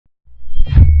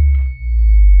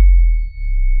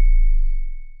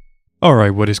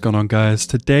Alright, what is going on, guys?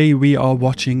 Today we are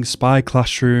watching Spy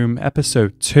Classroom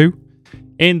episode 2.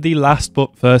 In the last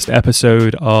but first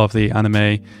episode of the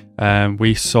anime,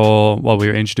 we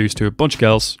were introduced to a bunch of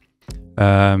girls.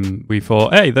 We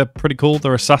thought, hey, they're pretty cool,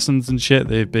 they're assassins and shit.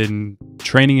 They've been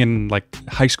training in like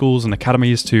high schools and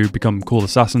academies to become cool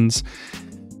assassins.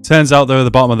 Turns out they're at the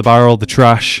bottom of the barrel, the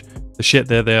trash, the shit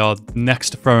that they are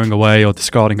next to throwing away or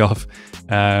discarding off.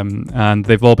 And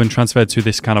they've all been transferred to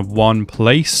this kind of one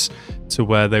place to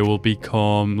where they will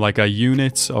become like a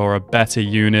unit or a better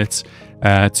unit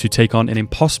to take on an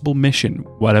impossible mission,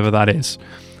 whatever that is.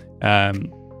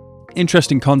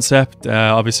 Interesting concept.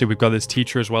 Obviously, we've got this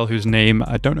teacher as well, whose name,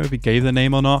 I don't know if he gave the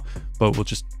name or not, but we'll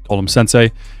just call him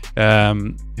Sensei,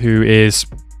 who is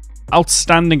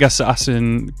outstanding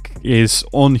assassin, is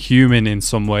unhuman in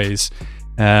some ways,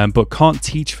 but can't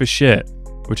teach for shit,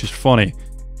 which is funny.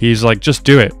 He's like, just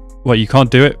do it. What, you can't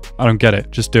do it? I don't get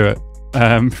it. Just do it.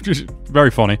 Just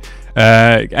very funny.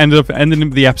 Ended up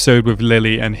ending the episode with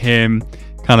Lily and him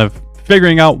kind of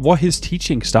figuring out what his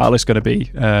teaching style is going to be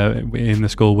in the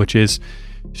school, which is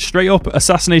straight up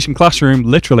assassination classroom.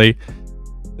 Literally,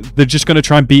 they're just going to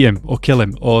try and beat him or kill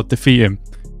him or defeat him.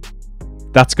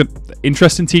 That's good.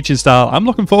 Interesting teaching style. I'm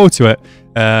looking forward to it.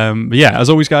 But yeah, as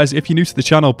always, guys, if you're new to the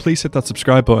channel, please hit that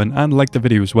subscribe button and like the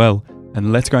video as well.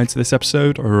 And let's go into this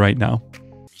episode right now.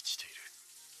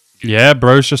 Yeah,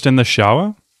 bro's just in the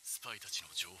shower.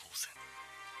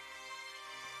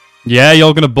 Yeah,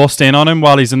 you're gonna bust in on him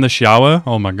while he's in the shower?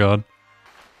 Oh my god.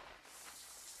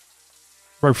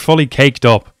 Bro, fully caked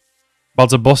up.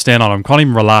 About to bust in on him. Can't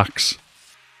even relax.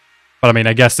 But I mean,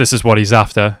 I guess this is what he's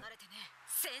after.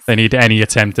 They need any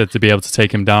attempt to be able to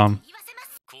take him down.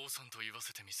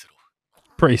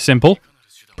 Pretty simple.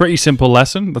 Pretty simple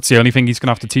lesson. That's the only thing he's going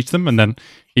to have to teach them, and then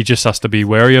he just has to be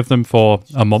wary of them for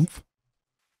a month.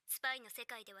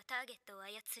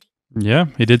 Yeah,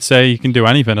 he did say he can do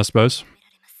anything, I suppose.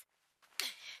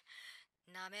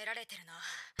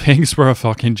 Pigs were a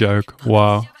fucking joke.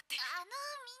 Wow.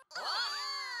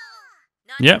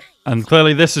 Yep, and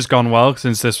clearly this has gone well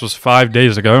since this was 5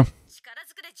 days ago.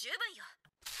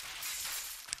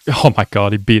 Oh my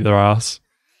god, he beat their ass.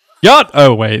 Yacht!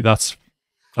 Oh wait, that's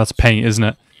paint, isn't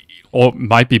it? Or it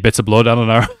might be bits of blood, I don't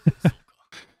know.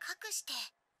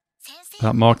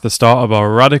 That marked the start of a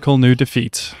radical new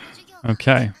defeat.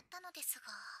 Okay.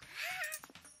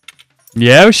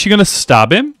 Yeah, is she gonna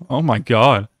stab him? Oh my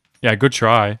god. Yeah, good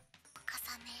try.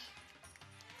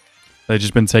 They've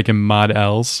just been taking mad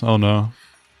L's. Oh no.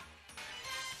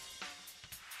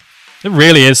 It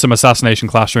really is some assassination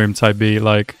classroom type beat,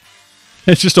 like...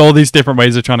 It's just all these different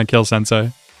ways of trying to kill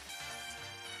Sensei.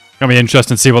 Gonna be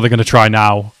interesting to see what they're gonna try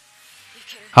now.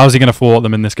 How's he gonna thwart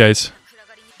them in this case?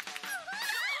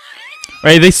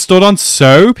 Wait, they stood on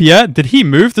soap? Yeah? Did he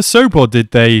move the soap or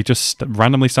did they just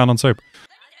randomly stand on soap?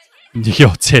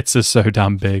 Your tits are so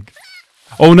damn big.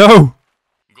 Oh no!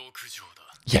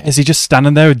 Yeah, is he just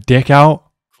standing there with dick out?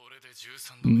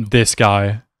 This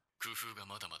guy.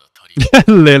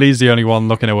 Lily's the only one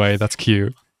looking away. That's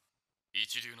cute.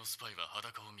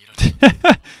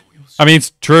 I mean,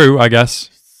 it's true, I guess.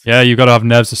 Yeah, you gotta have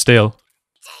nerves of steel.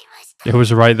 It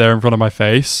was right there in front of my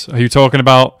face. Are you talking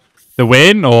about the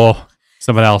win or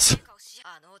something else?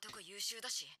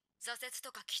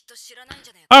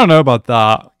 I don't know about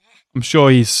that. I'm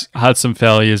sure he's had some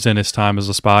failures in his time as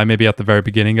a spy, maybe at the very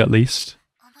beginning at least.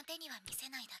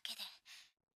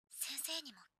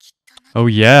 Oh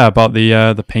yeah, about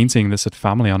the painting that said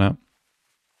family on it.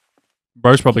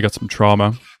 Bro's probably got some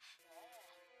trauma.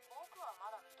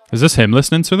 Is this him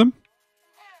listening to them?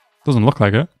 Doesn't look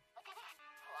like it.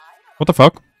 What the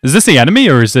fuck? Is this the enemy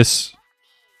or is this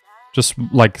just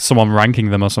like someone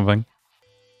ranking them or something?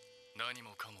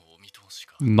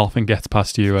 Nothing gets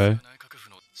past you, eh?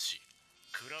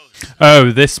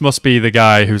 Oh, this must be the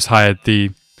guy who's hired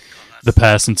the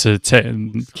person to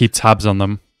keep tabs on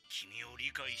them.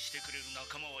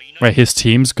 Wait, his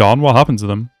team's gone? What happened to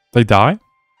them? They die?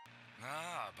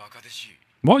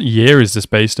 What year is this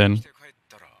based in?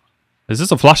 Is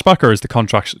this a flashback or is the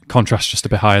contrast just a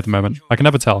bit high at the moment? I can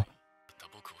never tell.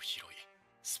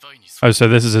 Oh, so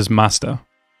this is his master.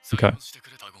 Okay.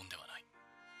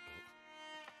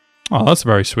 Oh, that's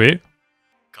very sweet.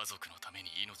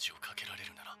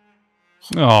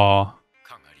 Oh.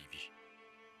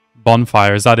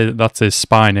 Bonfire, is that it? That's his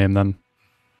spy name then.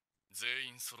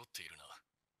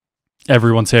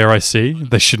 Everyone's here, I see.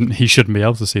 He shouldn't be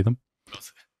able to see them.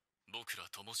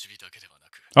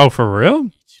 Oh, for real?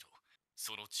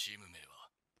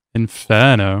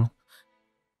 Inferno.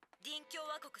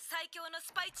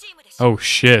 Oh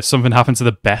shit, something happened to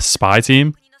the best spy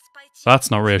team?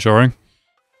 That's not reassuring.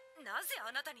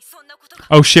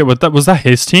 Oh shit, was that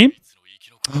his team?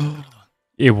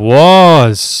 It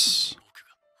was.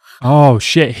 Oh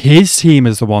shit, his team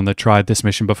is the one that tried this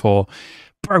mission before.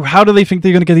 Bro, how do they think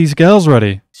they're gonna get these girls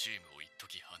ready?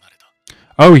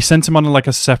 Oh, he sent him on like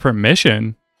a separate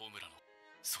mission.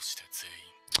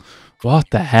 What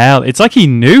the hell? It's like he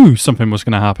knew something was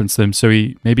gonna happen to them, so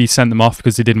maybe he sent them off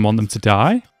because he didn't want them to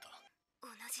die?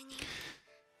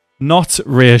 Not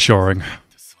reassuring.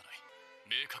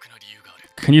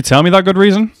 Can you tell me that good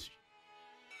reason?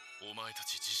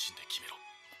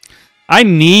 I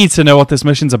need to know what this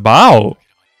mission's about.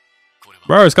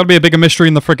 Bro, it's got to be a bigger mystery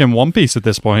in the freaking One Piece at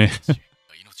this point.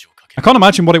 I can't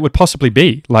imagine what it would possibly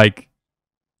be. Like,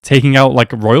 taking out,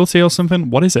 like, royalty or something?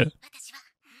 What is it?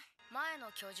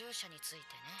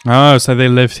 Oh, so they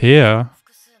lived here.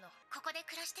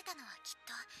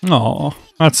 Oh,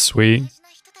 that's sweet.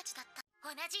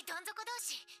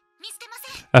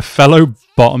 A fellow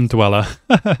bottom dweller.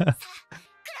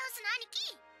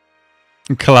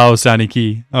 Klaus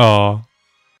Aniki. Oh.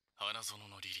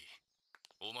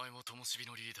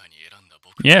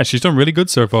 Yeah, she's done really good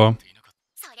so far.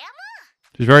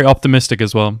 She's very optimistic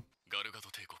as well.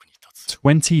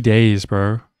 20 days,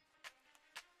 bro.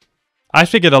 I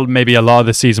figured maybe a lot of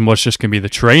the season was just going to be the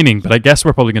training, but I guess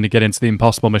we're probably going to get into the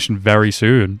impossible mission very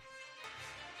soon.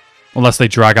 Unless they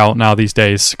drag out now these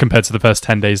days compared to the first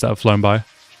 10 days that have flown by.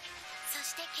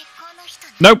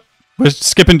 Nope. We're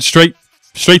skipping straight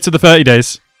to the 30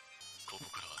 days.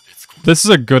 This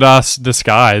is a good-ass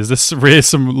disguise. This is really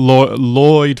some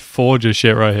Lloyd Forger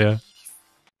shit right here.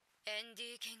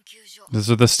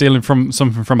 They're stealing from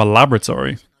something from a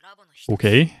laboratory.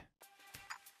 Okay.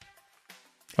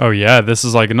 Oh yeah, this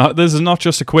is not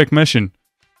just a quick mission.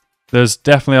 There's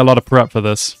definitely a lot of prep for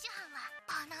this.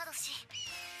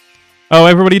 Oh,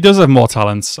 everybody does have more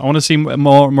talents. I want to see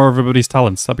more of everybody's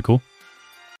talents. That'd be cool.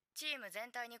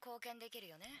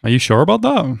 Are you sure about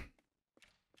that?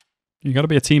 You gotta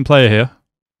be a team player here.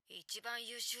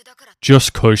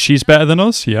 Just cause she's better than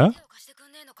us, yeah?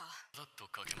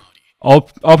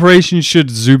 Operation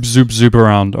should zoop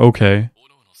around. Okay.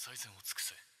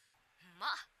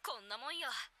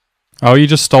 Oh, you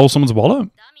just stole someone's wallet?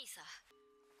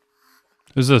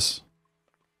 Who's this?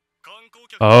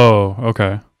 Oh,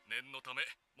 okay.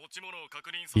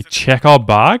 You check our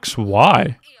bags?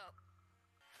 Why?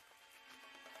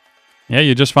 Yeah,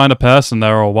 you just find a purse in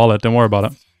there or a wallet. Don't worry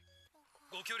about it.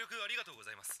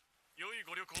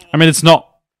 I mean, it's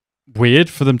not weird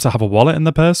for them to have a wallet in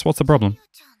the purse. What's the problem?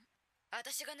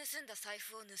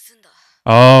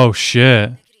 Oh,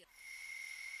 shit.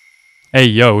 Hey,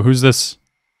 yo, who's this?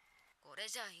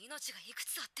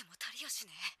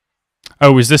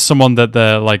 Oh, is this someone that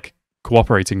they're, like,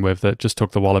 cooperating with that just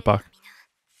took the wallet back?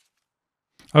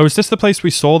 Oh, is this the place we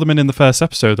saw them in the first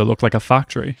episode that looked like a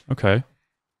factory? Okay.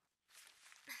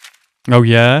 Oh,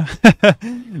 yeah?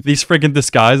 These friggin'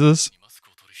 disguises.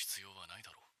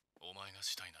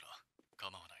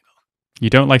 You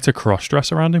don't like to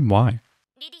cross-dress around him? Why?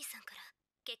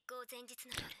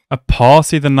 A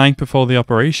party the night before the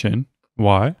operation?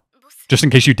 Why? Just in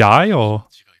case you die, or...?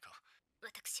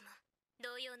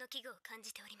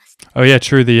 Oh yeah,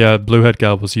 true, the blue-haired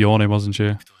girl was yawning, wasn't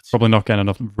she? Probably not getting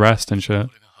enough rest and shit.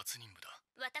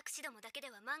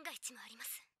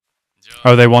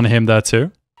 Oh, they want him there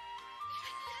too?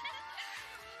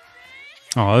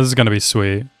 Oh, this is gonna be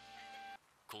sweet.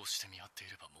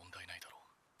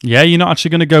 Yeah, you're not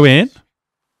actually gonna go in?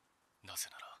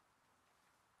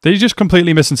 Did you just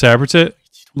completely misinterpret it?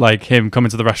 Like him coming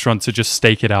to the restaurant to just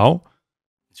stake it out?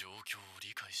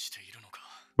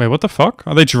 Wait, what the fuck?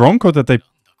 Are they drunk or did they...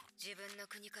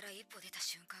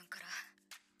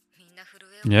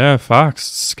 Yeah, facts.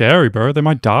 Scary, bro. They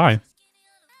might die.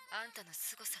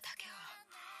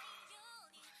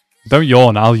 Don't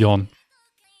yawn, I'll yawn.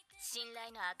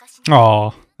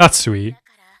 Aw, that's sweet.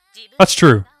 That's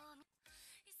true.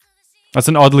 That's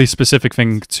an oddly specific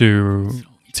thing to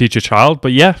teach a child,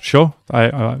 but yeah, sure.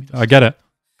 I get it.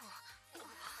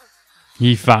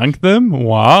 He thanked them?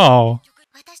 Wow.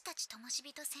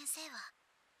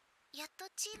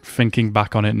 Thinking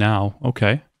back on it now.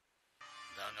 Okay.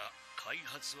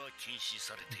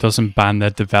 Doesn't ban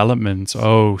their development.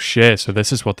 Oh shit, so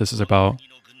this is what this is about.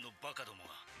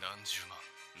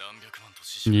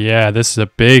 Yeah, this is a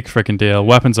big freaking deal.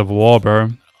 Weapons of war, bro.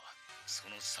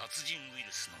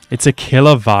 It's a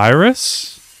killer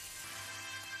virus?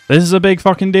 This is a big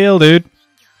fucking deal, dude.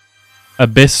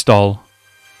 Abyssal.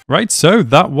 Right, so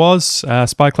that was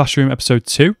Spy Classroom episode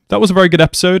 2. That was a very good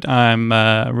episode. I'm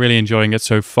really enjoying it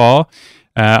so far.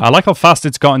 I like how fast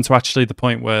it's gotten to actually the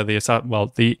point where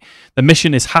the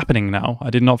mission is happening now. I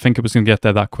did not think it was going to get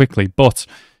there that quickly, but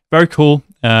very cool.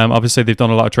 Obviously, they've done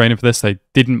a lot of training for this. They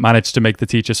didn't manage to make the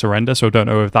teacher surrender, so I don't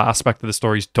know if that aspect of the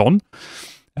story's done.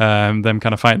 Them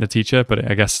kind of fighting the teacher, but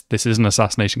I guess this is an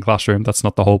assassination classroom. That's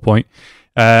not the whole point.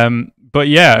 But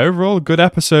yeah, overall, good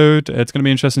episode. It's going to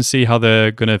be interesting to see how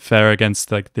they're going to fare against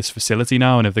like this facility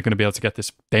now, and if they're going to be able to get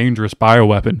this dangerous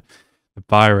bioweapon, the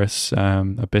virus,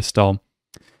 Abyssal.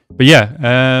 But yeah,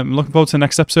 I'm looking forward to the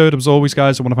next episode. As always,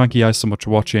 guys, I want to thank you guys so much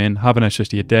for watching. Have a nice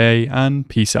rest of your day, and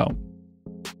peace out.